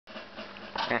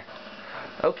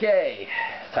Okay,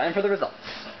 time for the results.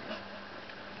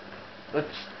 Let's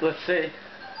see.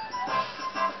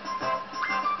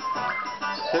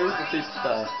 Who's the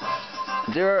superstar?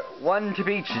 1 to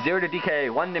Peach, 0 to DK,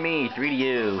 1 to me, 3 to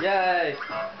you. Yay!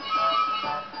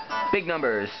 Big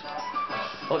numbers.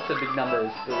 What's the big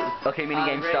numbers? Okay,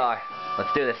 minigame star.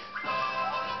 Let's do this.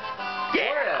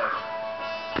 Yeah!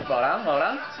 Well done, well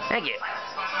done. Thank you.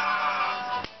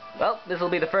 Well, this will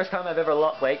be the first time I've ever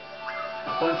lost. Wait.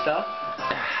 Coin star?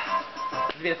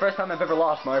 This will be the first time I've ever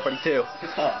lost Mario Party 2.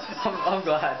 I'm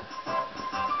glad.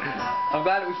 I'm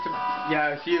glad it was,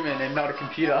 a human and not a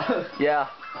computer. Yeah.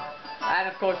 And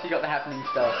of course you got the happening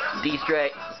stuff. D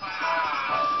straight.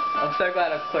 I'm so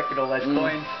glad I've collected all those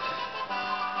coins.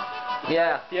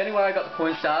 Yeah. The only way I got the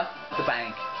coin star, the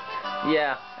bank.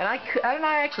 Yeah. And I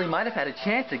actually might have had a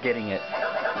chance of getting it.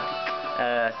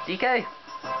 DK?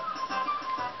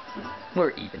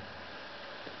 We're even.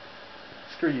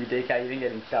 Screw you, DK, you didn't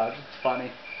get any charged. It's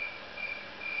funny.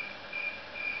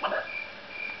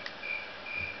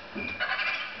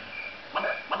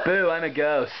 Boo, I'm a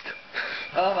ghost.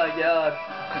 Oh my god.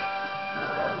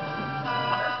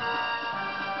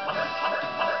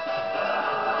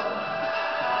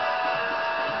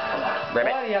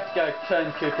 Ribbit. Why do you have to go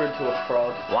turn Cooper into a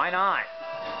frog? Why not?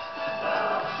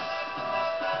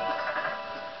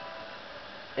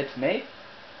 It's me?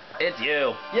 It's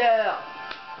you. Yeah!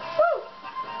 Woo!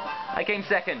 I came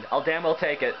second. I'll damn well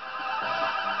take it.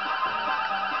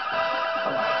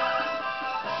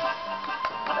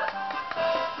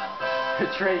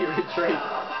 Retreat, retreat.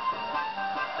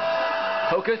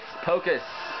 Hocus pocus.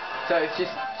 So it's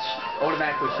just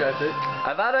automatically shows it.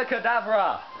 Avada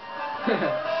Kedavra.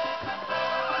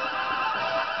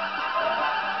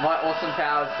 My awesome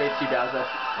powers beats you, Bowser.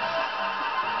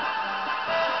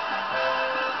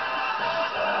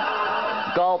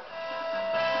 Gulp.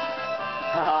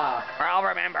 Haha. I'll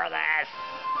remember this.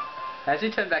 Has he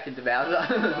turned back into Bowser?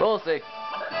 We'll see.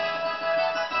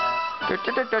 I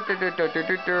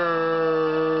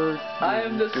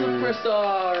am the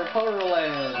superstar of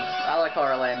Horrorland. I like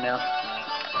Horrorland now.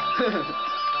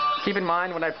 Keep in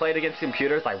mind, when I played against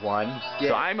computers, I won. Yeah.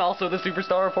 So I'm also the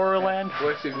superstar of Horrorland.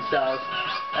 We're superstars.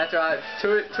 That's right.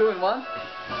 Two and one.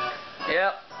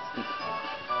 Yep.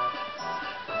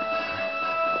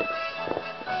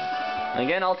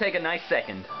 Again, I'll take a nice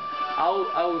second. I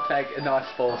will take a nice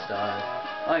 4-star.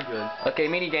 I'm good. Okay,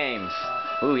 mini games.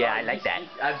 Ooh, yeah, I like that. You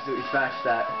absolutely smashed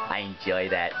that. I enjoy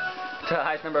that. So the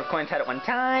highest number of coins had at one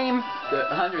time.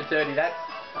 130. That's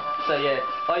so yeah.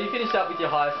 Oh, you finished up with your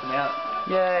highest amount.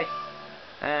 Yay.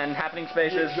 And happening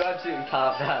spaces. You absolutely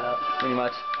carved that up. Pretty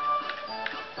much.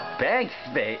 Bank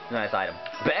space. Nice item.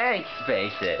 Bank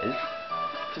spaces.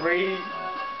 3.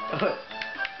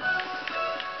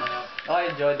 I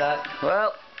enjoyed that.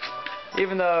 Well,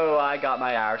 even though I got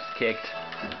my arse kicked,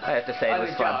 I have to say it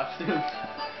was fun.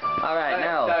 Alright,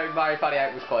 now. No, Mario Party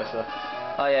 8 was closer.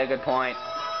 Oh yeah, good point.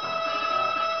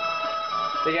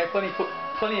 They gave plenty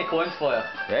of coins for you.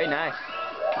 Very nice.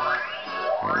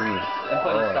 3, And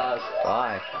plenty of stars.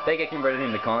 5. They get converted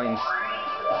into coins.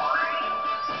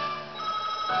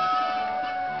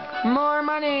 More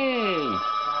money!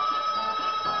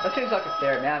 That seems like a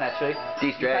fair amount, actually.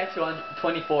 You pay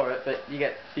 220 for it, but you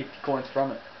get 50 coins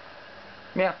from it.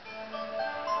 Yeah.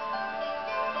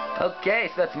 Okay,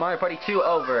 so that's Mario Party 2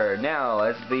 over. Now,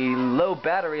 as the low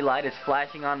battery light is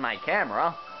flashing on my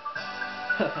camera,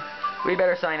 we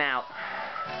better sign out.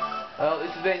 Well,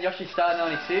 this has been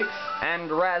YoshiStar96.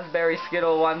 And Raspberry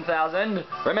Skittle 1000.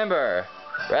 Remember,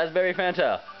 Raspberry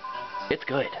Fanta. It's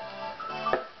good.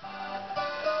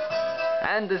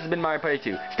 And this has been Mario Party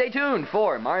 2. Stay tuned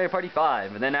for Mario Party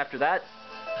 5. And then after that,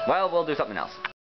 well, we'll do something else.